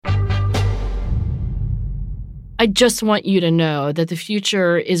I just want you to know that the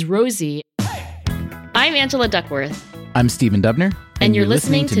future is rosy. I'm Angela Duckworth. I'm Stephen Dubner. And you're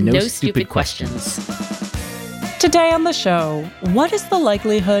listening to No Stupid Questions. Today on the show, what is the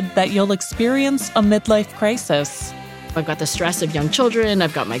likelihood that you'll experience a midlife crisis? I've got the stress of young children.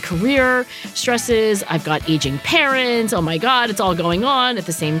 I've got my career stresses. I've got aging parents. Oh my God, it's all going on at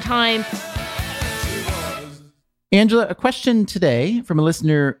the same time. Angela, a question today from a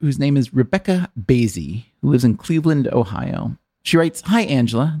listener whose name is Rebecca Basie, who lives in Cleveland, Ohio. She writes, "Hi,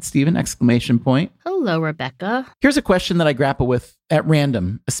 Angela," Stephen, exclamation point. Hello, Rebecca. Here's a question that I grapple with at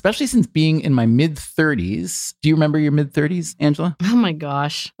random, especially since being in my mid-30s. Do you remember your mid-30s, Angela? Oh my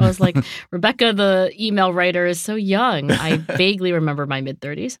gosh. I was like, Rebecca, the email writer, is so young. I vaguely remember my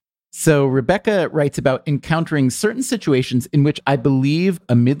mid-30s. So Rebecca writes about encountering certain situations in which I believe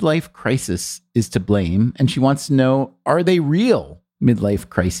a midlife crisis is to blame. And she wants to know, are they real midlife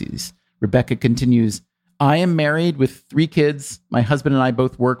crises? Rebecca continues, "I am married with 3 kids. My husband and I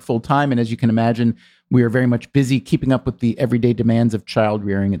both work full time. And as you can imagine, we are very much busy keeping up with the everyday demands of child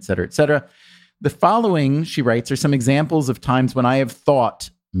rearing, et cetera, et cetera. The following," she writes, "are some examples of times when I have thought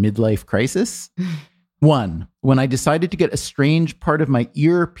midlife crisis. 1, when I decided to get a strange part of my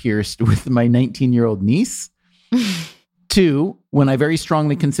ear pierced with my 19-year-old niece. 2, when I very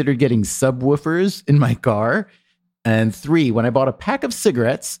strongly considered getting subwoofers in my car. And 3, when I bought a pack of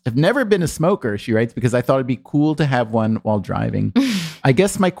cigarettes. I've never been a smoker," she writes, "because I thought it'd be cool to have one while driving. I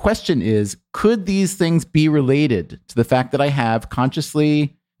guess my question is, could these things be related to the fact that I have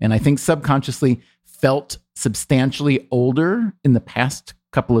consciously, and I think subconsciously, felt substantially older in the past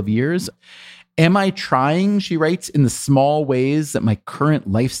couple of years? Am I trying," she writes, "in the small ways that my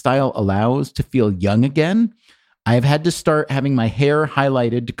current lifestyle allows to feel young again? I have had to start having my hair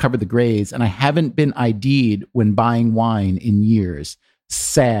highlighted to cover the grays, and I haven't been ID'd when buying wine in years.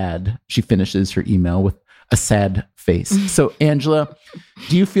 Sad," she finishes her email with a sad face. So, Angela,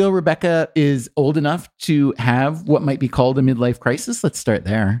 do you feel Rebecca is old enough to have what might be called a midlife crisis? Let's start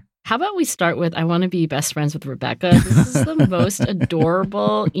there. How about we start with, I want to be best friends with Rebecca. This is the most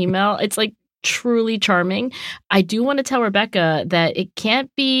adorable email. It's like truly charming. I do want to tell Rebecca that it can't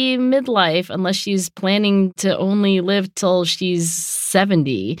be midlife unless she's planning to only live till she's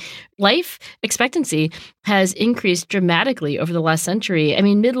 70. Life expectancy has increased dramatically over the last century. I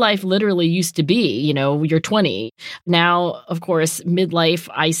mean, midlife literally used to be, you're 20. Now, of course, midlife,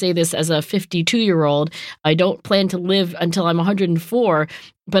 I say this as a 52-year-old, I don't plan to live until I'm 104,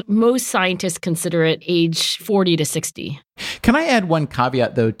 but most scientists consider it age 40 to 60. Can I add one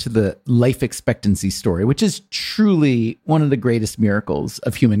caveat, though, to the life expectancy story, which is truly one of the greatest miracles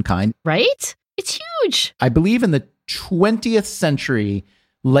of humankind? Right? It's huge. I believe in the 20th century,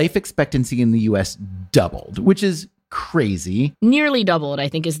 life expectancy in the U.S. doubled, which is crazy. Nearly doubled, I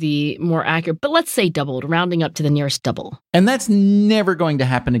think, is the more accurate. But let's say doubled, rounding up to the nearest double. And that's never going to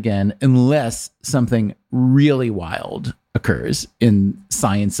happen again unless something really wild occurs in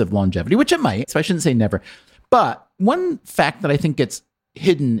science of longevity, which it might. So I shouldn't say never. But one fact that I think gets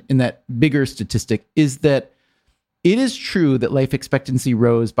hidden in that bigger statistic is that it is true that life expectancy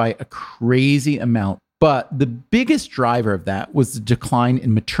rose by a crazy amount. But the biggest driver of that was the decline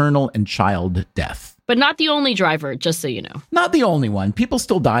in maternal and child death. But not the only driver, just so you know. Not the only one. People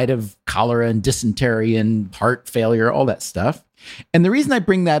still died of cholera and dysentery and heart failure, all that stuff. And the reason I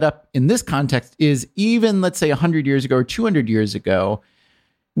bring that up in this context is even, let's say, 100 years ago or 200 years ago,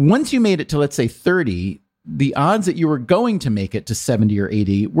 once you made it to, let's say, 30, the odds that you were going to make it to 70 or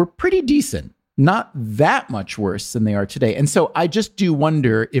 80 were pretty decent. Not that much worse than they are today. And so I just do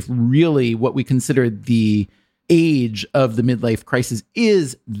wonder if really what we consider the age of the midlife crisis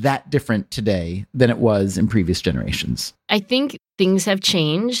is that different today than it was in previous generations. I think things have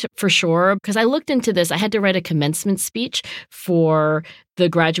changed for sure, because I looked into this. I had to write a commencement speech for the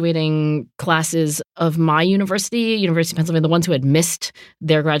graduating classes of my university, University of Pennsylvania, the ones who had missed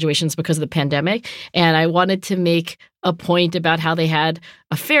their graduations because of the pandemic. And I wanted to make a point about how they had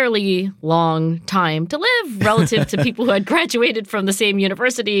a fairly long time to live relative to people who had graduated from the same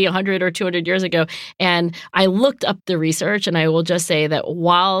university 100 or 200 years ago. And I looked up the research, and I will just say that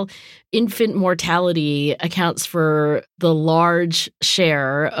while infant mortality accounts for the large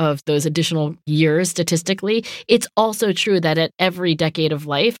share of those additional years statistically, it's also true that at every decade of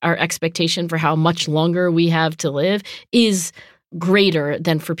life, our expectation for how much longer we have to live is greater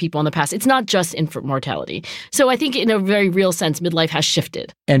than for people in the past. It's not just infant mortality. So I think in a very real sense, midlife has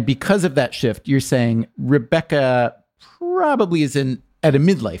shifted. And because of that shift, you're saying Rebecca probably isn't at a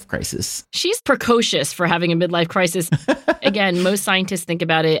midlife crisis? She's precocious for having a midlife crisis. Again, most scientists think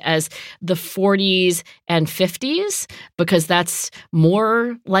about it as the 40s and 50s because that's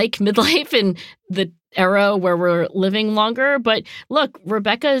more like midlife in the era where we're living longer. But look,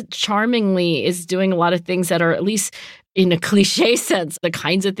 Rebecca charmingly is doing a lot of things that are, at least in a cliche sense, the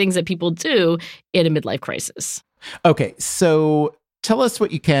kinds of things that people do in a midlife crisis. Okay, so tell us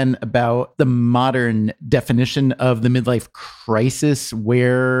what you can about the modern definition of the midlife crisis,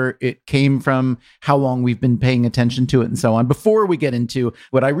 where it came from, how long we've been paying attention to it, and so on. Before we get into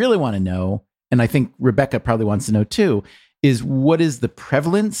what I really want to know, and I think Rebecca probably wants to know too, is what is the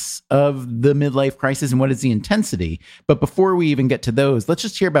prevalence of the midlife crisis and what is the intensity? But before we even get to those, let's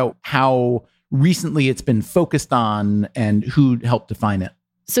just hear about how recently it's been focused on and who helped define it.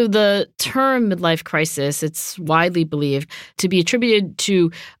 So the term midlife crisis, it's widely believed to be attributed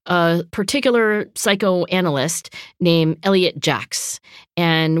to a particular psychoanalyst named Elliot Jacks.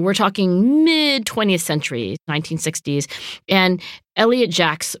 And we're talking mid-20th century, 1960s. And Elliot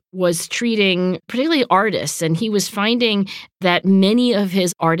Jacks was treating particularly artists, and he was finding that many of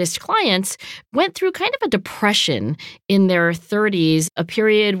his artist clients went through kind of a depression in their 30s, a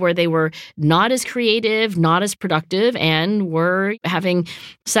period where they were not as creative, not as productive, and were having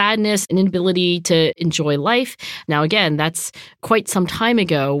sadness and inability to enjoy life. Now, again, that's quite some time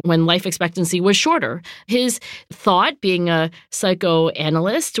ago when life expectancy was shorter. His thought, being a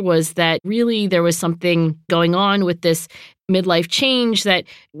psychoanalyst, was that really there was something going on with this midlife change that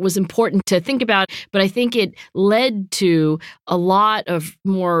was important to think about. But I think it led to a lot of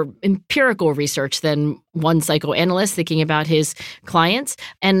more empirical research than one psychoanalyst thinking about his clients.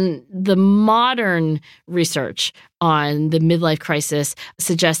 And the modern research on the midlife crisis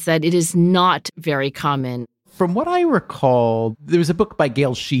suggests that it is not very common. From what I recall, there was a book by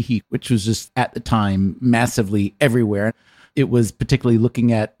Gail Sheehy, which was just at the time massively everywhere. It was particularly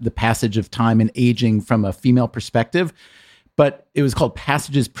looking at the passage of time and aging from a female perspective. But it was called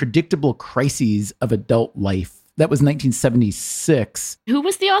Passages, Predictable Crises of Adult Life. That was 1976. Who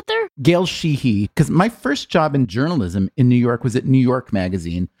was the author? Gail Sheehy. Because my first job in journalism in New York was at New York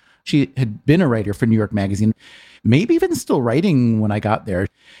Magazine. She had been a writer for New York Magazine, maybe even still writing when I got there.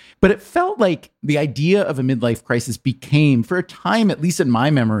 But it felt like the idea of a midlife crisis became, for a time, at least in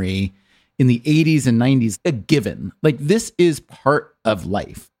my memory, in the 80s and 90s, a given. Like, this is part of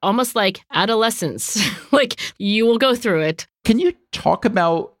life. Almost like adolescence. Like, you will go through it. Can you talk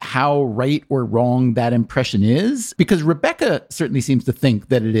about how right or wrong that impression is? Because Rebecca certainly seems to think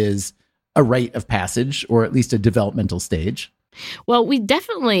that it is a rite of passage, or at least a developmental stage. Well, we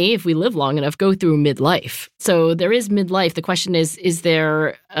definitely, if we live long enough, go through midlife. So there is midlife. The question is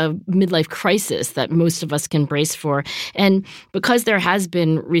there a midlife crisis that most of us can brace for? And because there has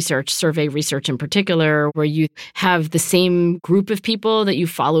been research, survey research in particular, where you have the same group of people that you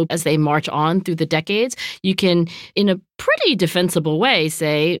follow as they march on through the decades, you can, in a pretty defensible way,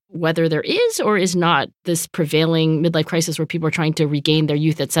 say whether there is or is not this prevailing midlife crisis where people are trying to regain their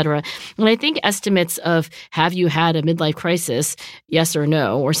youth, et cetera. And I think estimates of have you had a midlife crisis, yes or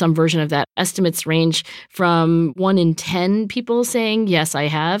no, or some version of that, estimates range from 1 in 10 people saying, yes, I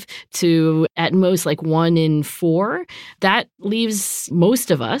have, to at most like 1 in 4. That leaves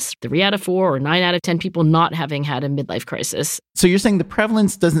most of us, 3 out of 4 or 9 out of 10 people, not having had a midlife crisis. So you're saying the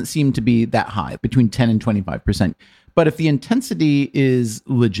prevalence doesn't seem to be that high, between 10 and 25%. But if the intensity is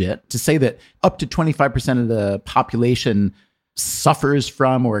legit, to say that up to 25% of the population suffers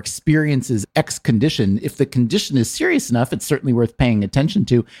from or experiences X condition, if the condition is serious enough, it's certainly worth paying attention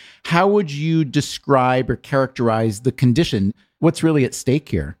to. How would you describe or characterize the condition? What's really at stake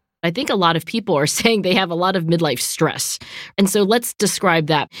here? I think a lot of people are saying they have a lot of midlife stress. And so let's describe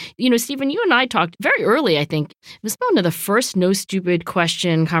that. You know, Stephen, you and I talked very early, I think. It was one of the first No Stupid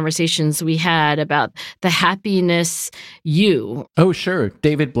Question conversations we had about the happiness you. Oh, sure.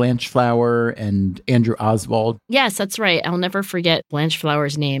 David Blanchflower and Andrew Oswald. Yes, that's right. I'll never forget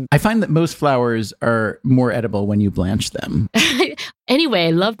Blanchflower's name. I find that most flowers are more edible when you blanch them. Anyway,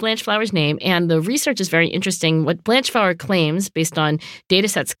 I love Blanchflower's name, and the research is very interesting. What Blanchflower claims, based on data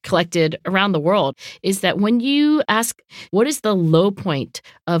sets collected around the world, is that when you ask what is the low point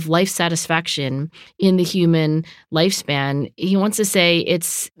of life satisfaction in the human lifespan, he wants to say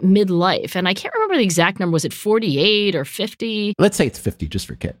it's midlife. And I can't remember the exact number. Was it 48 or 50? Let's say it's 50 just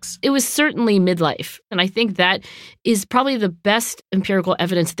for kicks. It was certainly midlife. And I think that is probably the best empirical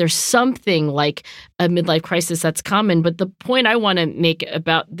evidence that there's something like a midlife crisis that's common. But the point I want to make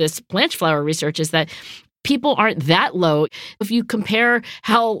about this Blanchflower research is that people aren't that low. If you compare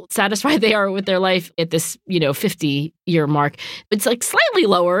how satisfied they are with their life at this, 50-year mark, it's like slightly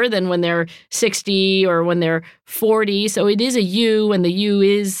lower than when they're 60 or when they're 40. So it is a U, and the U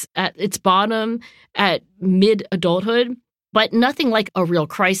is at its bottom at mid-adulthood, but nothing like a real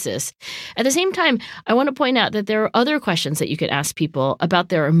crisis. At the same time, I want to point out that there are other questions that you could ask people about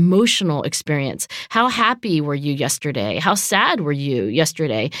their emotional experience. How happy were you yesterday? How sad were you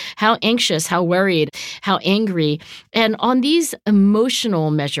yesterday? How anxious, how worried, how angry? And on these emotional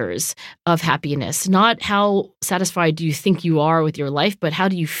measures of happiness, not how satisfied do you think you are with your life, but how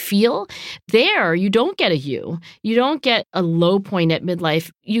do you feel? There, you don't get a U. You don't get a low point at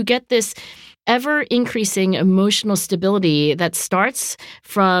midlife. You get this ever-increasing emotional stability that starts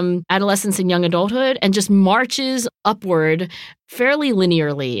from adolescence and young adulthood and just marches upward fairly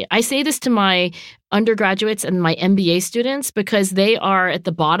linearly. I say this to my undergraduates and my MBA students because they are at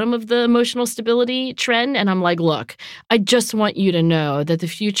the bottom of the emotional stability trend. And I'm like, look, I just want you to know that the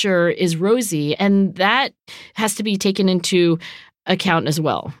future is rosy, and that has to be taken into account as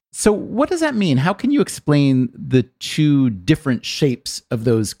well. So what does that mean? How can you explain the two different shapes of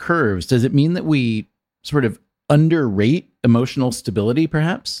those curves? Does it mean that we sort of underrate emotional stability,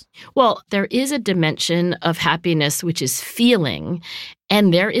 perhaps? Well, there is a dimension of happiness, which is feeling,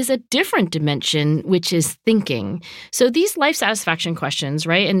 and there is a different dimension, which is thinking. So these life satisfaction questions,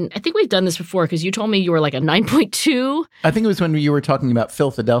 right? And I think we've done this before because you told me you were like a 9.2. I think it was when you were talking about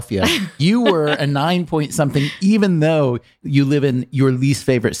Philadelphia. You were a 9 point something, even though you live in your least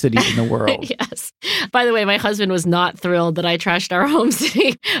favorite city in the world. Yes. By the way, my husband was not thrilled that I trashed our home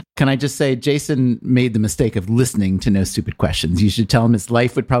city. Can I just say, Jason made the mistake of listening to No Stupid Questions. You should tell him his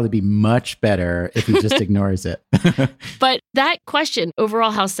life would probably be much better if he just ignores it. But that question,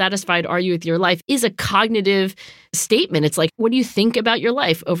 overall, how satisfied are you with your life, is a cognitive statement. It's like, what do you think about your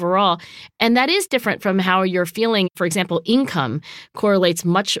life overall? And that is different from how you're feeling. For example, income correlates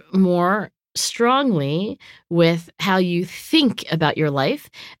much more strongly with how you think about your life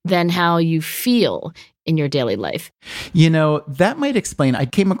than how you feel in your daily life. That might explain. I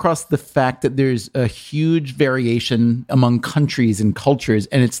came across the fact that there's a huge variation among countries and cultures,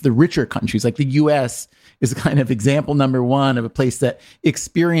 and it's the richer countries, like the US is kind of example number one of a place that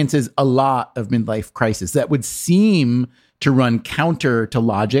experiences a lot of midlife crisis. That would seem to run counter to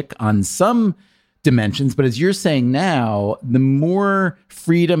logic on some dimensions. But as you're saying now, the more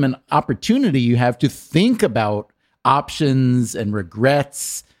freedom and opportunity you have to think about options and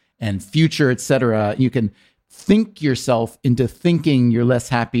regrets and future, et cetera, you can think yourself into thinking you're less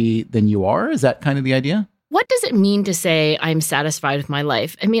happy than you are. Is that kind of the idea? What does it mean to say I'm satisfied with my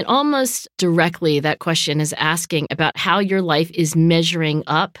life? I mean, almost directly, that question is asking about how your life is measuring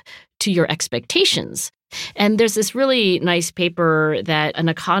up to your expectations. And there's this really nice paper that an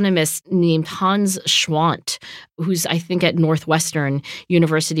economist named Hans Schwant, who's I think at Northwestern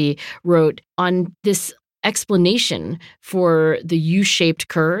University, wrote on this explanation for the U-shaped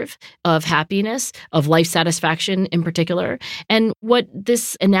curve of happiness, of life satisfaction in particular. And what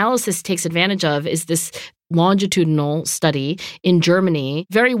this analysis takes advantage of is this longitudinal study in Germany,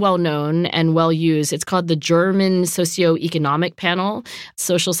 very well known and well used. It's called the German Socioeconomic Panel.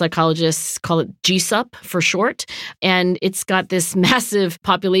 Social psychologists call it GSUP for short. And it's got this massive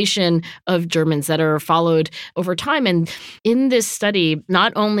population of Germans that are followed over time. And in this study,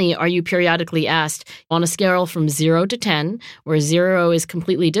 not only are you periodically asked on a scale from 0 to 10, where 0 is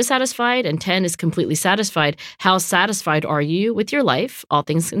completely dissatisfied and 10 is completely satisfied, how satisfied are you with your life, all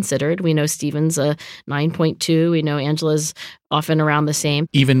things considered? We know Stephen's a 9.2. We know Angela's often around the same.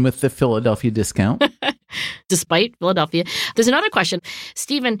 Even with the Philadelphia discount? Despite Philadelphia. There's another question.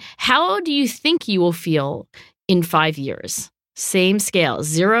 Stephen, how do you think you will feel in 5 years? Same scale,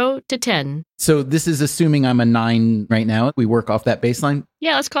 0 to 10. So this is assuming I'm a 9 right now. We work off that baseline?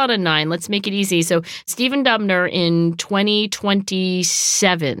 Yeah, let's call it a 9. Let's make it easy. So Stephen Dubner in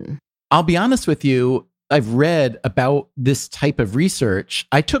 2027. I'll be honest with you. I've read about this type of research.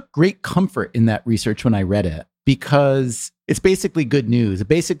 I took great comfort in that research when I read it because it's basically good news. It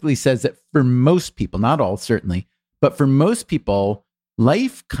basically says that for most people, not all certainly, but for most people,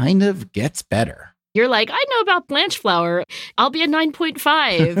 life kind of gets better. You're like, I know about Blanchflower. I'll be a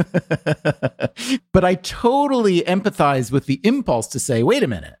 9.5. But I totally empathize with the impulse to say, wait a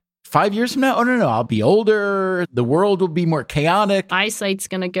minute. 5 years from now? Oh, no, I'll be older. The world will be more chaotic. Eyesight's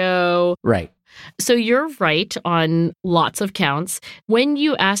going to go. Right. So you're right on lots of counts. When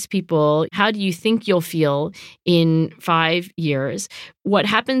you ask people, how do you think you'll feel in 5 years? What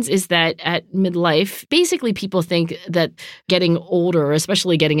happens is that at midlife, basically people think that getting older,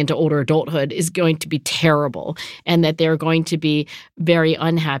 especially getting into older adulthood, is going to be terrible and that they're going to be very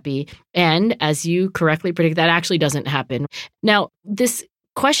unhappy. And as you correctly predict, that actually doesn't happen. Now, this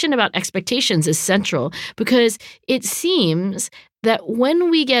question about expectations is central because it seems that when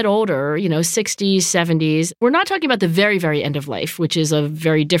we get older, 60s, 70s, we're not talking about the very, very end of life, which is a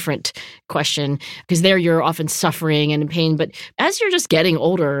very different question because there you're often suffering and in pain. But as you're just getting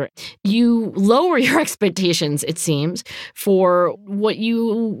older, you lower your expectations, it seems, for what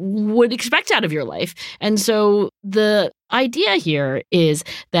you would expect out of your life. And so the idea here is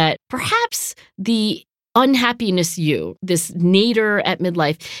that perhaps the unhappiness this nadir at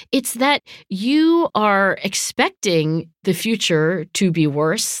midlife, it's that you are expecting the future to be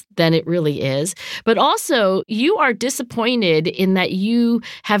worse than it really is, but also you are disappointed in that you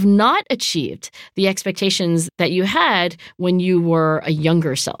have not achieved the expectations that you had when you were a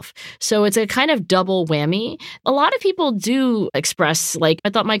younger self. So it's a kind of double whammy. A lot of people do express, I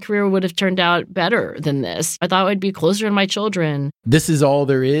thought my career would have turned out better than this. I thought I'd be closer to my children. This is all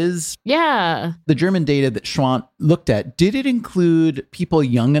there is? Yeah. The German data that Schwandt looked at, did it include people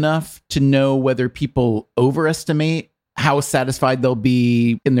young enough to know whether people overestimate how satisfied they'll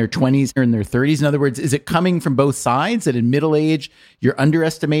be in their 20s or in their 30s? In other words, is it coming from both sides, that in middle age you're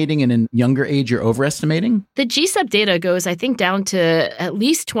underestimating and in younger age you're overestimating? The GSUB data goes, I think, down to at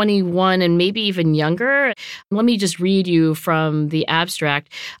least 21 and maybe even younger. Let me just read you from the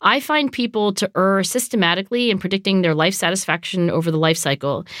abstract. I find people to err systematically in predicting their life satisfaction over the life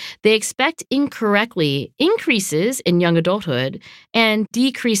cycle. They expect incorrectly increases in young adulthood and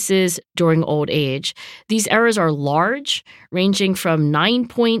decreases during old age. These errors are large, ranging from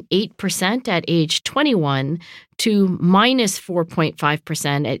 9.8% at age 21 to minus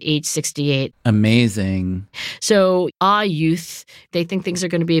 4.5% at age 68. Amazing. So, youth, they think things are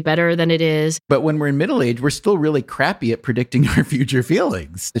going to be better than it is. But when we're in middle age, we're still really crappy at predicting our future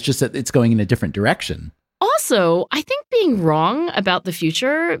feelings. It's just that it's going in a different direction. Also, I think being wrong about the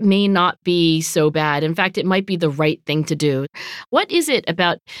future may not be so bad. In fact, it might be the right thing to do. What is it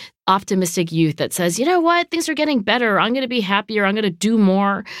about optimistic youth that says, you know what, things are getting better. I'm going to be happier. I'm going to do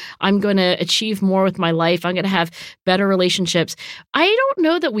more. I'm going to achieve more with my life. I'm going to have better relationships. I don't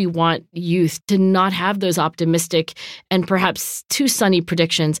know that we want youth to not have those optimistic and perhaps too sunny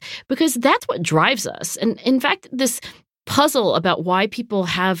predictions, because that's what drives us. And in fact, this puzzle about why people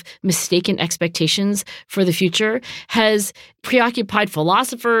have mistaken expectations for the future has preoccupied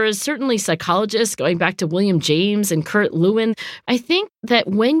philosophers, certainly psychologists, going back to William James and Kurt Lewin. I think that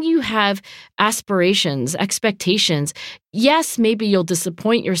when you have aspirations, expectations, yes, maybe you'll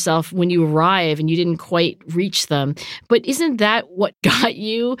disappoint yourself when you arrive and you didn't quite reach them. But isn't that what got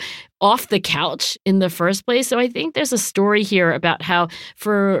you off the couch in the first place? So I think there's a story here about how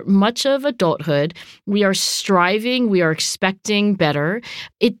for much of adulthood, we are striving, we are expecting better.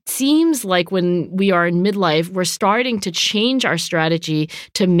 It seems like when we are in midlife, we're starting to change our strategy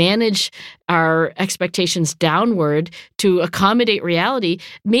to manage our expectations downward to accommodate reality.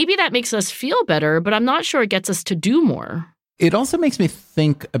 Maybe that makes us feel better, but I'm not sure it gets us to do more. It also makes me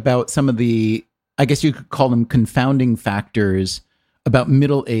think about some of the, I guess you could call them confounding factors about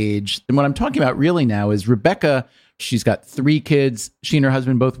middle age. And what I'm talking about really now is Rebecca. She's got 3 kids. She and her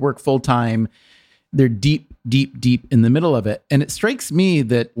husband both work full time. They're deep, deep, deep in the middle of it. And it strikes me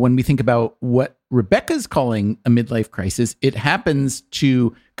that when we think about what Rebecca's calling a midlife crisis, it happens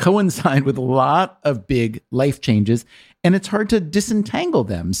to coincide with a lot of big life changes, and it's hard to disentangle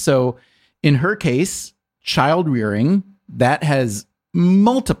them. So in her case, child rearing, that has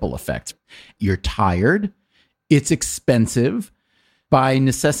multiple effects. You're tired. It's expensive. By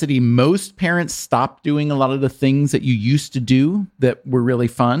necessity, most parents stop doing a lot of the things that you used to do that were really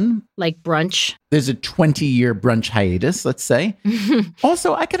fun. Like brunch. There's a 20-year brunch hiatus, let's say.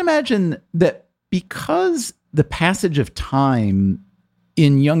 Also, I can imagine that because the passage of time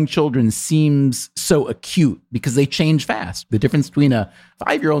in young children seems so acute because they change fast. The difference between a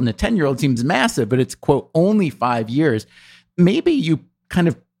 5-year-old and a 10-year-old seems massive, but it's, quote, only 5 years. Maybe you kind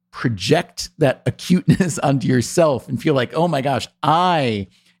of project that acuteness onto yourself and feel like, oh my gosh, I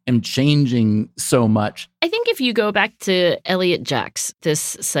am changing so much. I think if you go back to Elliot Jacks,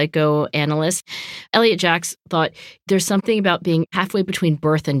 this psychoanalyst, Elliot Jacks thought there's something about being halfway between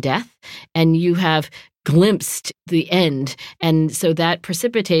birth and death, and you have glimpsed the end. And so that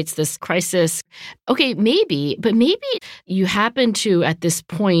precipitates this crisis. Okay, maybe you happen to, at this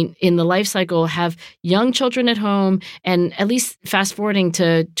point in the life cycle, have young children at home, and at least fast forwarding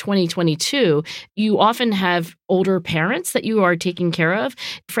to 2022, you often have older parents that you are taking care of.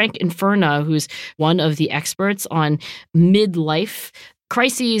 Frank Inferna, who's one of the experts on midlife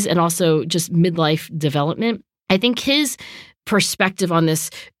crises and also just midlife development, I think his perspective on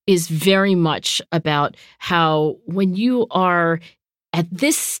this is very much about how when you are at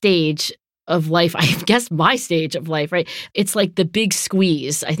this stage of life, I guess my stage of life, right? It's like the big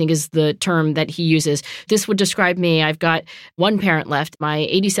squeeze, I think is the term that he uses. This would describe me. I've got one parent left, my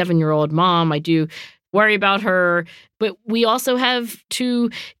 87-year-old mom. I do worry about her. But we also have two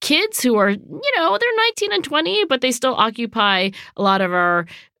kids who are, they're 19 and 20, but they still occupy a lot of our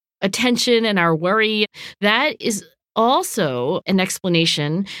attention and our worry. That is also an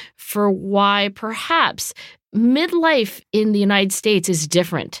explanation for why perhaps midlife in the United States is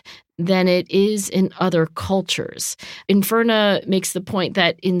different than it is in other cultures. Inferna makes the point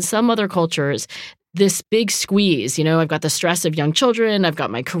that in some other cultures, this big squeeze, I've got the stress of young children, I've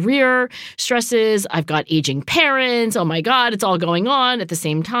got my career stresses, I've got aging parents, oh my God, it's all going on at the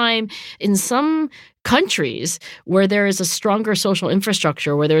same time. In some countries where there is a stronger social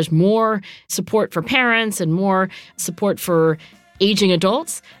infrastructure, where there's more support for parents and more support for aging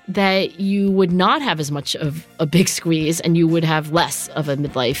adults, that you would not have as much of a big squeeze and you would have less of a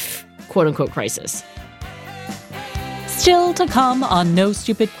midlife, quote unquote, crisis. Still to come on No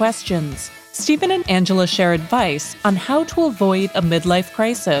Stupid Questions, Stephen and Angela share advice on how to avoid a midlife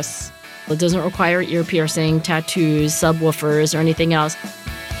crisis. It doesn't require ear piercing, tattoos, subwoofers, or anything else.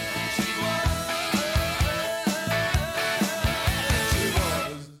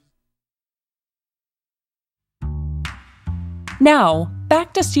 Now,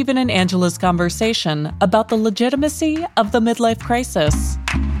 back to Stephen and Angela's conversation about the legitimacy of the midlife crisis.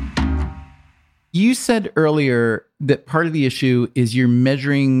 You said earlier that part of the issue is you're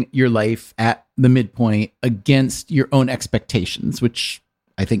measuring your life at the midpoint against your own expectations, which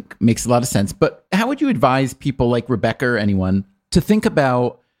I think makes a lot of sense. But how would you advise people like Rebecca or anyone to think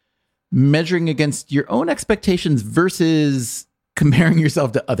about measuring against your own expectations versus comparing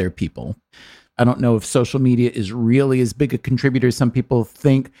yourself to other people? I don't know if social media is really as big a contributor as some people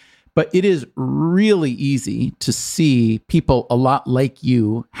think, but it is really easy to see people a lot like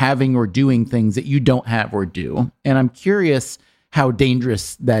you having or doing things that you don't have or do. And I'm curious how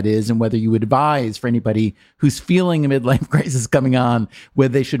dangerous that is and whether you would advise for anybody who's feeling a midlife crisis coming on,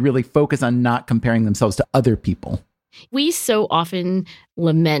 whether they should really focus on not comparing themselves to other people. We so often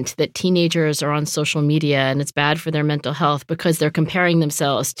lament that teenagers are on social media and it's bad for their mental health because they're comparing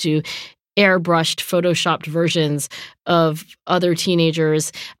themselves to airbrushed, photoshopped versions of other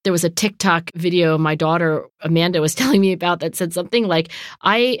teenagers. There was a TikTok video my daughter, Amanda, was telling me about that said something like,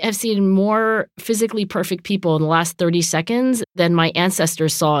 I have seen more physically perfect people in the last 30 seconds than my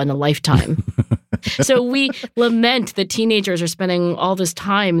ancestors saw in a lifetime. So we lament that teenagers are spending all this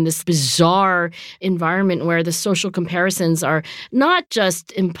time in this bizarre environment where the social comparisons are not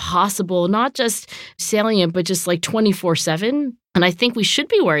just impossible, not just salient, but just like 24/7. And I think we should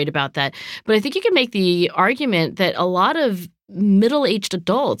be worried about that. But I think you can make the argument that a lot of middle-aged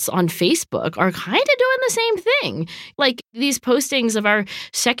adults on Facebook are kind of doing the same thing. Like these postings of our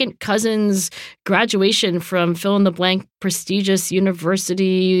second cousin's graduation from fill-in-the-blank prestigious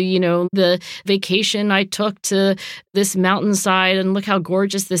university, the vacation I took to this mountainside and look how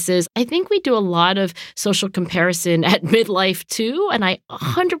gorgeous this is. I think we do a lot of social comparison at midlife too. And I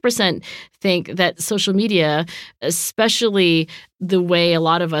 100% think that social media, especially the way a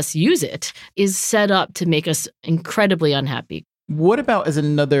lot of us use it, is set up to make us incredibly unhappy. What about as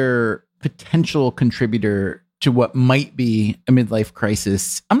another potential contributor to what might be a midlife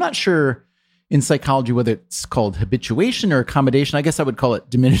crisis? I'm not sure in psychology whether it's called habituation or accommodation. I guess I would call it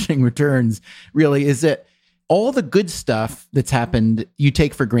diminishing returns, really. Is that all the good stuff that's happened you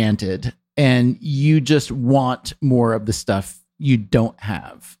take for granted and you just want more of the stuff you don't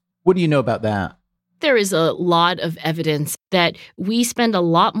have? What do you know about that? There is a lot of evidence that we spend a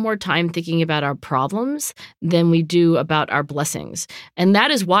lot more time thinking about our problems than we do about our blessings. And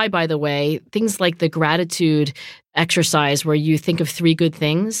that is why, by the way, things like the gratitude exercise where you think of 3 good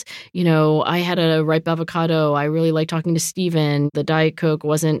things. I had a ripe avocado. I really like talking to Stephen. The Diet Coke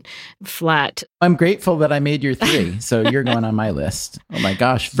wasn't flat. I'm grateful that I made your 3. So you're going on my list. Oh my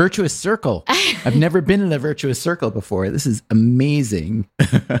gosh. Virtuous circle. I've never been in a virtuous circle before. This is amazing.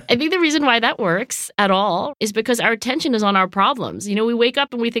 I think the reason why that works at all is because our attention is on our problems. We wake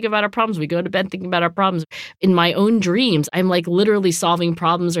up and we think about our problems. We go to bed thinking about our problems. In my own dreams, I'm like literally solving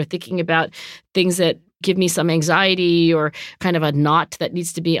problems or thinking about things that give me some anxiety or kind of a knot that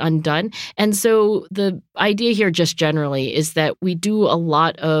needs to be undone. And so the idea here just generally is that we do a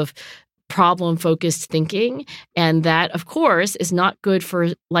lot of problem-focused thinking, and that, of course, is not good for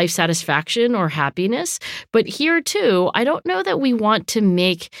life satisfaction or happiness. But here, too, I don't know that we want to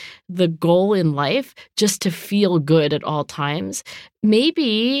make the goal in life just to feel good at all times.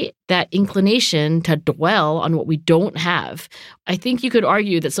 Maybe that inclination to dwell on what we don't have. I think you could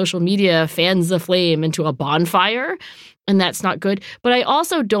argue that social media fans the flame into a bonfire, and that's not good. But I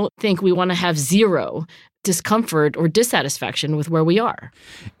also don't think we want to have zero discomfort or dissatisfaction with where we are.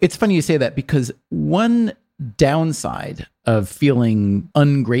 It's funny you say that, because one downside of feeling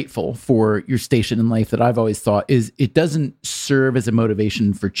ungrateful for your station in life that I've always thought is it doesn't serve as a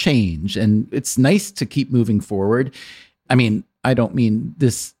motivation for change. And it's nice to keep moving forward. I mean, I don't mean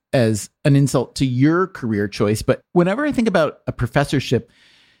this as an insult to your career choice, but whenever I think about a professorship,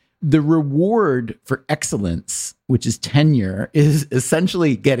 the reward for excellence, which is tenure, is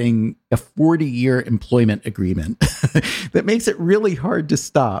essentially getting a 40-year employment agreement that makes it really hard to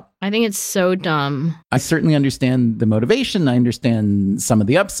stop. I think it's so dumb. I certainly understand the motivation. I understand some of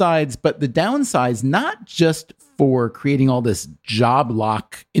the upsides, but the downsides, not just for creating all this job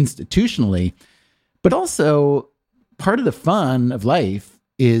lock institutionally, but also part of the fun of life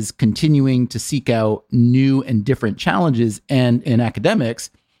is continuing to seek out new and different challenges. And in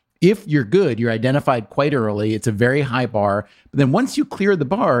academics, if you're good, you're identified quite early. It's a very high bar. But then once you clear the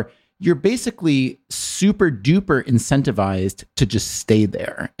bar, you're basically super duper incentivized to just stay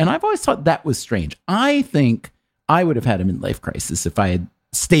there. And I've always thought that was strange. I think I would have had a midlife crisis if I had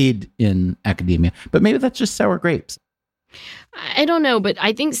stayed in academia. But maybe that's just sour grapes. I don't know, but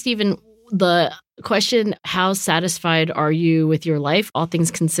I think, Stephen, the question, how satisfied are you with your life, all things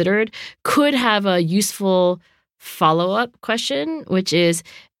considered, could have a useful follow-up question, which is,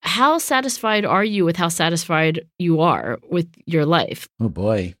 how satisfied are you with how satisfied you are with your life? Oh,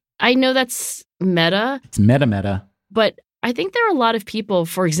 boy. I know that's meta. It's meta. But I think there are a lot of people,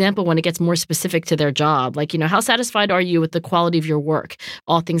 for example, when it gets more specific to their job, like, how satisfied are you with the quality of your work,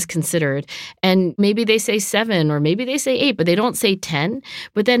 all things considered? And maybe they say 7 or maybe they say 8, but they don't say 10.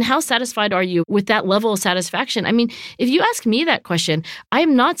 But then how satisfied are you with that level of satisfaction? I mean, if you ask me that question, I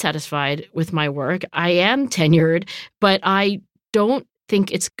am not satisfied with my work. I am tenured, but I don't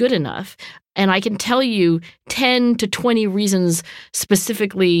think it's good enough. And I can tell you 10 to 20 reasons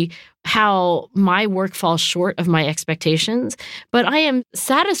specifically how my work falls short of my expectations, but I am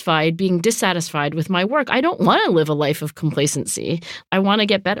satisfied being dissatisfied with my work. I don't want to live a life of complacency. I want to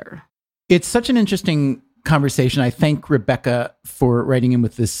get better. It's such an interesting conversation. I thank Rebecca for writing in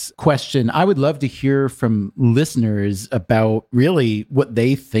with this question. I would love to hear from listeners about really what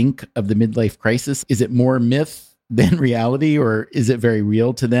they think of the midlife crisis. Is it more myth than reality, or is it very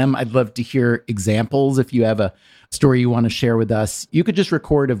real to them? I'd love to hear examples. If you have a story you want to share with us, you could just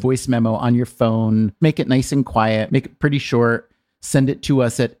record a voice memo on your phone, make it nice and quiet, make it pretty short, send it to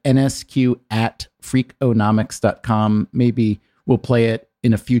us at nsq@freakonomics.com. Maybe we'll play it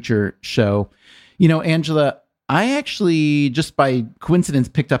in a future show. Angela, I actually, just by coincidence,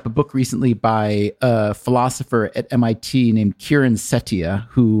 picked up a book recently by a philosopher at MIT named Kiran Setia,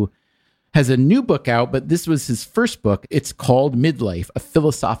 who has a new book out, but this was his first book. It's called Midlife, a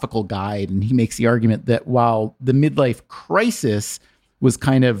Philosophical Guide. And he makes the argument that while the midlife crisis was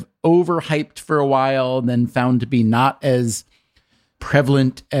kind of overhyped for a while, and then found to be not as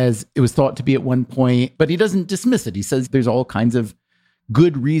prevalent as it was thought to be at one point, but he doesn't dismiss it. He says there's all kinds of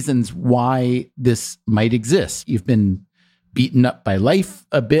good reasons why this might exist. You've been beaten up by life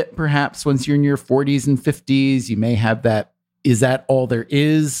a bit, perhaps, once you're in your 40s and 50s. You may have that, is that all there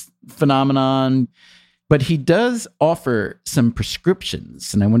is phenomenon. But he does offer some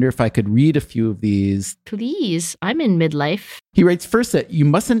prescriptions, and I wonder if I could read a few of these. Please, I'm in midlife. He writes first that you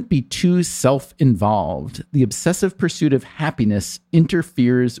mustn't be too self-involved. The obsessive pursuit of happiness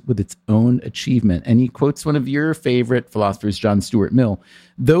interferes with its own achievement. And he quotes one of your favorite philosophers, John Stuart Mill.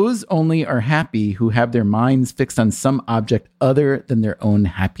 Those only are happy who have their minds fixed on some object other than their own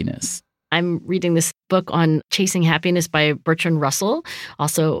happiness. I'm reading this book on chasing happiness by Bertrand Russell,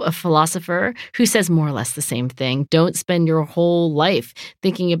 also a philosopher, who says more or less the same thing. Don't spend your whole life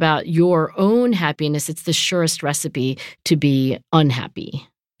thinking about your own happiness. It's the surest recipe to be unhappy.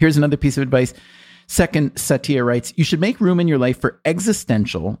 Here's another piece of advice. Second, Setia writes, you should make room in your life for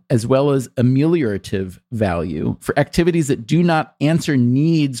existential as well as ameliorative value, for activities that do not answer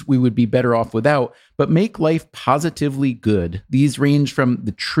needs we would be better off without, but make life positively good. These range from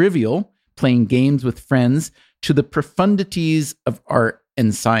the trivial, playing games with friends, to the profundities of art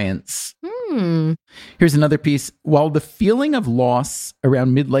and science. Here's another piece. While the feeling of loss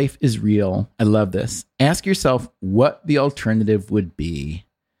around midlife is real, I love this. Ask yourself what the alternative would be.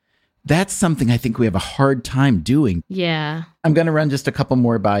 That's something I think we have a hard time doing. Yeah. I'm going to run just a couple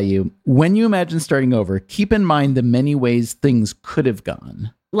more by you. When you imagine starting over, keep in mind the many ways things could have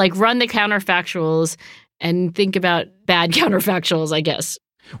gone. Like run the counterfactuals and think about bad counterfactuals, I guess.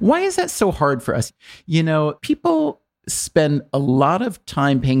 Why is that so hard for us? You know, people spend a lot of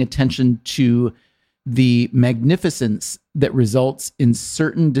time paying attention to the magnificence that results in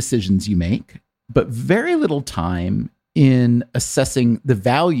certain decisions you make, but very little time in assessing the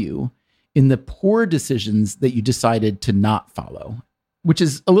value in the poor decisions that you decided to not follow, which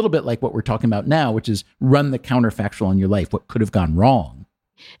is a little bit like what we're talking about now, which is run the counterfactual in your life. What could have gone wrong?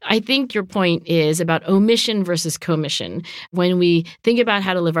 I think your point is about omission versus commission. When we think about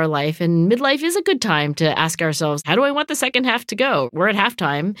how to live our life, and midlife is a good time to ask ourselves, how do I want the second half to go? We're at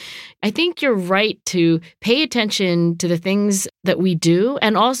halftime. I think you're right to pay attention to the things that we do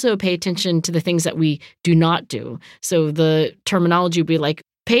and also pay attention to the things that we do not do. So the terminology would be like,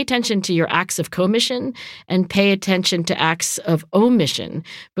 pay attention to your acts of commission and pay attention to acts of omission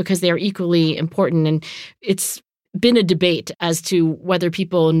because they are equally important. And it's been a debate as to whether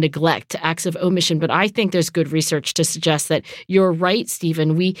people neglect acts of omission, but I think there's good research to suggest that you're right,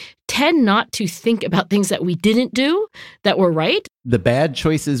 Stephen. We tend not to think about things that we didn't do that were right. The bad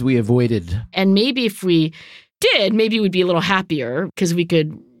choices we avoided. And maybe if we did, maybe we'd be a little happier because we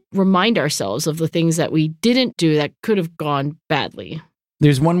could remind ourselves of the things that we didn't do that could have gone badly.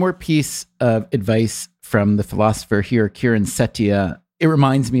 There's one more piece of advice from the philosopher here, Kiran Setia. It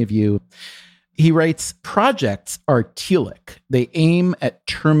reminds me of you. He writes, projects are telic. They aim at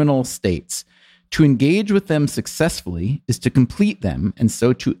terminal states. To engage with them successfully is to complete them, and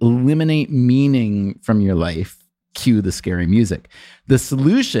so to eliminate meaning from your life. Cue the scary music. The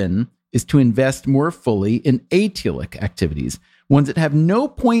solution is to invest more fully in atelic activities, ones that have no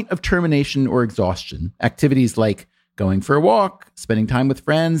point of termination or exhaustion. Activities like going for a walk, spending time with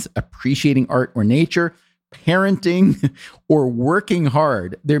friends, appreciating art or nature, parenting, or working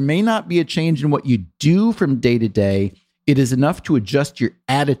hard. There may not be a change in what you do from day to day. It is enough to adjust your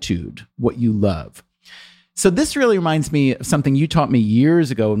attitude, what you love. So this really reminds me of something you taught me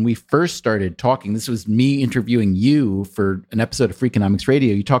years ago when we first started talking. This was me interviewing you for an episode of Freakonomics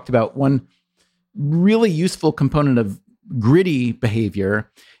Radio. You talked about one really useful component of gritty behavior.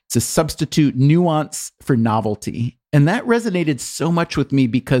 It's a substitute nuance for novelty. And that resonated so much with me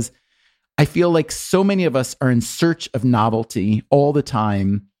because I feel like so many of us are in search of novelty all the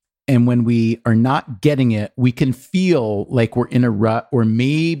time. And when we are not getting it, we can feel like we're in a rut, or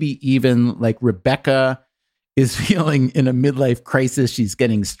maybe even like Rebecca is feeling in a midlife crisis. She's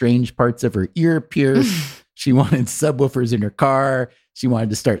getting strange parts of her ear pierced. She wanted subwoofers in her car. She wanted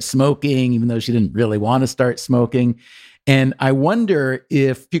to start smoking, even though she didn't really want to start smoking. And I wonder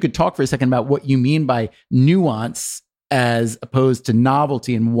if you could talk for a second about what you mean by nuance as opposed to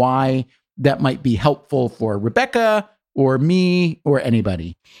novelty, and why that might be helpful for Rebecca or me or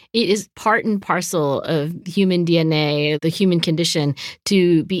anybody. It is part and parcel of human DNA, the human condition,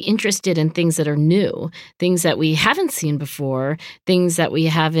 to be interested in things that are new, things that we haven't seen before, things that we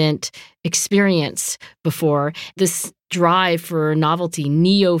haven't experienced before. This drive for novelty,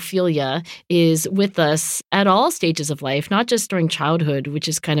 neophilia, is with us at all stages of life, not just during childhood, which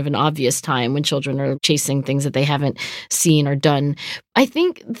is kind of an obvious time when children are chasing things that they haven't seen or done. I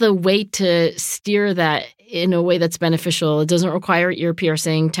think the way to steer that in a way that's beneficial, it doesn't require ear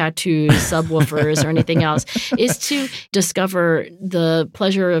piercing, tattoos, subwoofers, or anything else, is to discover the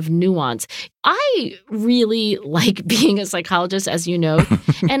pleasure of nuance. I really like being a psychologist, as you know,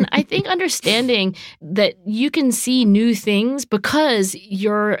 and I think understanding that you can see new things because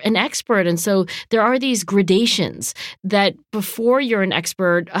you're an expert. And so there are these gradations that before you're an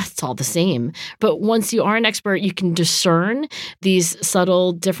expert, it's all the same. But once you are an expert, you can discern these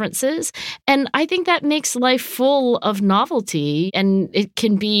subtle differences. And I think that makes life full of novelty, and it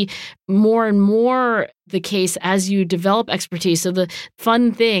can be more and more the case as you develop expertise. So the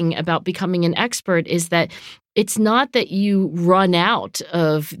fun thing about becoming an expert is that it's not that you run out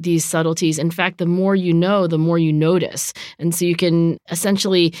of these subtleties. In fact, the more you know, the more you notice. And so you can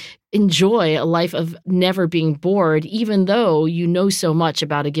essentially enjoy a life of never being bored, even though you know so much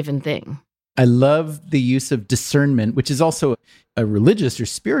about a given thing. I love the use of discernment, which is also a religious or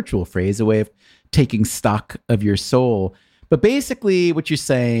spiritual phrase, a way of taking stock of your soul. But basically what you're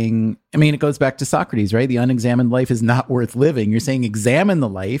saying, I mean, it goes back to Socrates, right? The unexamined life is not worth living. You're saying examine the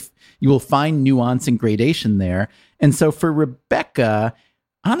life. You will find nuance and gradation there. And so for Rebecca,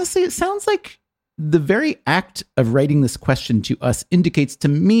 honestly, it sounds like the very act of writing this question to us indicates, to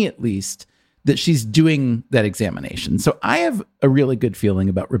me at least, that she's doing that examination. So I have a really good feeling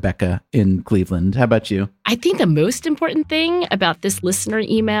about Rebecca in Cleveland. How about you? I think the most important thing about this listener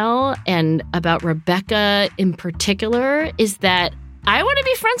email and about Rebecca in particular is that I want to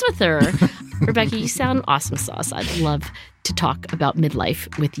be friends with her. Rebecca, you sound awesome sauce. I'd love to talk about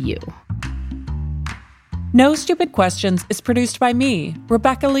midlife with you. No Stupid Questions is produced by me,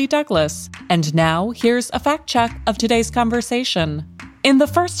 Rebecca Lee Douglas. And now, here's a fact check of today's conversation. In the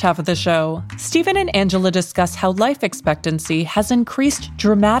first half of the show, Stephen and Angela discuss how life expectancy has increased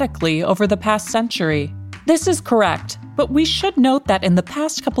dramatically over the past century. This is correct, but we should note that in the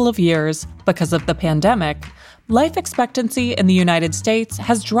past couple of years, because of the pandemic, life expectancy in the United States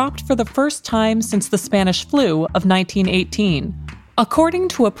has dropped for the first time since the Spanish flu of 1918. According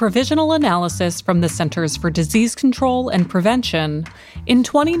to a provisional analysis from the Centers for Disease Control and Prevention, in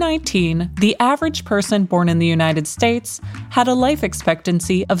 2019, the average person born in the United States had a life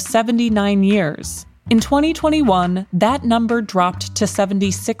expectancy of 79 years. In 2021, that number dropped to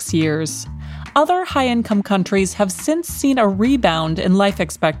 76 years. Other high-income countries have since seen a rebound in life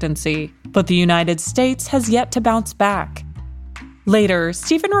expectancy, but the United States has yet to bounce back. Later,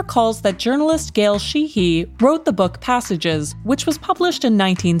 Stephen recalls that journalist Gail Sheehy wrote the book Passages, which was published in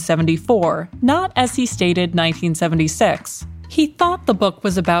 1974, not, as he stated, 1976. He thought the book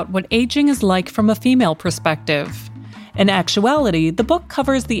was about what aging is like from a female perspective. In actuality, the book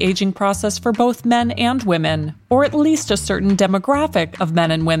covers the aging process for both men and women, or at least a certain demographic of men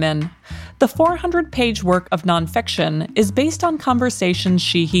and women. The 400-page work of nonfiction is based on conversations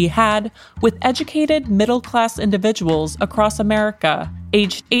Sheehy had with educated middle-class individuals across America,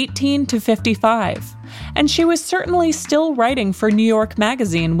 aged 18 to 55. And she was certainly still writing for New York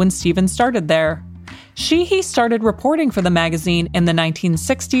Magazine when Stephen started there. Sheehy started reporting for the magazine in the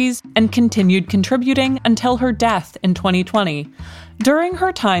 1960s and continued contributing until her death in 2020. During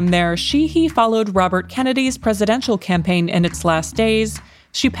her time there, Sheehy followed Robert Kennedy's presidential campaign in its last days.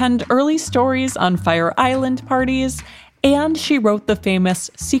 She penned early stories on Fire Island parties, and she wrote the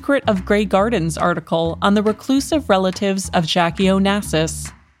famous Secret of Grey Gardens article on the reclusive relatives of Jackie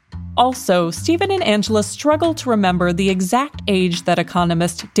Onassis. Also, Stephen and Angela struggle to remember the exact age that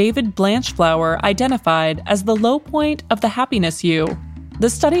economist David Blanchflower identified as the low point of the happiness U. The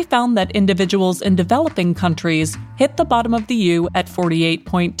study found that individuals in developing countries hit the bottom of the U at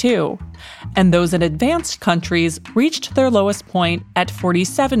 48.2, and those in advanced countries reached their lowest point at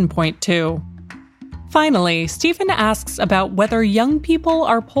 47.2. Finally, Stephen asks about whether young people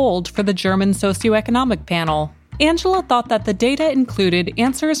are polled for the German socioeconomic panel. Angela thought that the data included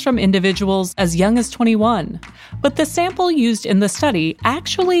answers from individuals as young as 21, but the sample used in the study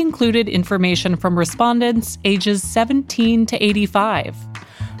actually included information from respondents ages 17 to 85.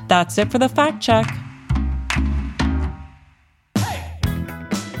 That's it for the fact check.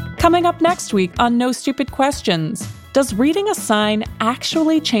 Coming up next week on No Stupid Questions, does reading a sign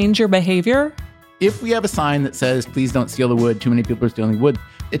actually change your behavior? If we have a sign that says, please don't steal the wood, too many people are stealing wood,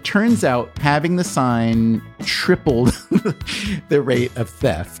 it turns out having the sign tripled the rate of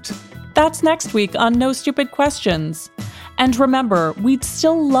theft. That's next week on No Stupid Questions. And remember, we'd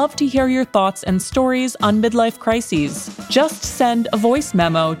still love to hear your thoughts and stories on midlife crises. Just send a voice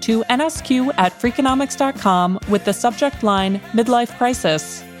memo to nsq@freakonomics.com with the subject line Midlife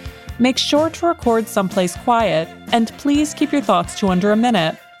Crisis. Make sure to record someplace quiet, and please keep your thoughts to under a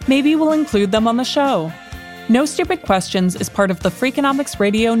minute. Maybe we'll include them on the show. No Stupid Questions is part of the Freakonomics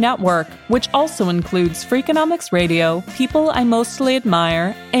Radio Network, which also includes Freakonomics Radio, People I Mostly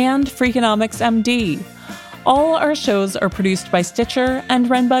Admire, and Freakonomics MD. All our shows are produced by Stitcher and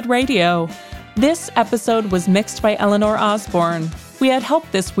Renbud Radio. This episode was mixed by Eleanor Osborne. We had help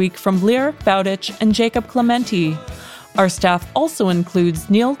this week from Lyric Bowditch and Jacob Clementi. Our staff also includes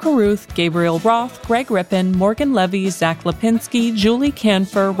Neil Carruth, Gabriel Roth, Greg Rippin, Morgan Levy, Zach Lipinski, Julie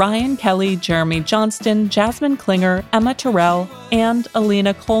Canfer, Ryan Kelly, Jeremy Johnston, Jasmine Klinger, Emma Terrell, and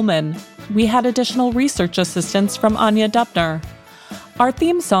Alina Coleman. We had additional research assistance from Anya Dubner. Our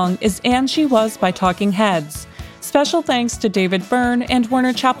theme song is And She Was by Talking Heads. Special thanks to David Byrne and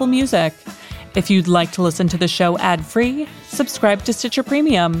Warner Chappell Music. If you'd like to listen to the show ad-free, subscribe to Stitcher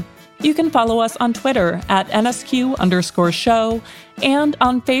Premium. You can follow us on Twitter at @NSQ_show and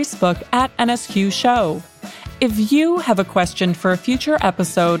on Facebook at NSQ Show. If you have a question for a future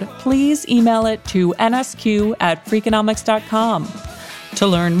episode, please email it to nsq@freakonomics.com. To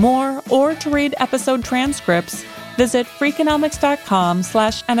learn more or to read episode transcripts, visit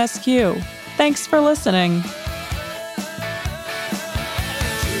freakonomics.com/NSQ. Thanks for listening.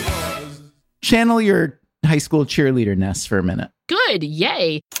 Channel your high school cheerleader-ness for a minute. Good,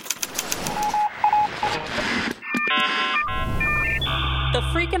 yay. The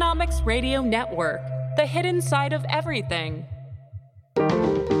Freakonomics Podcast Radio Network, the hidden side of everything.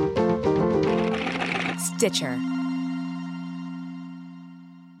 Stitcher.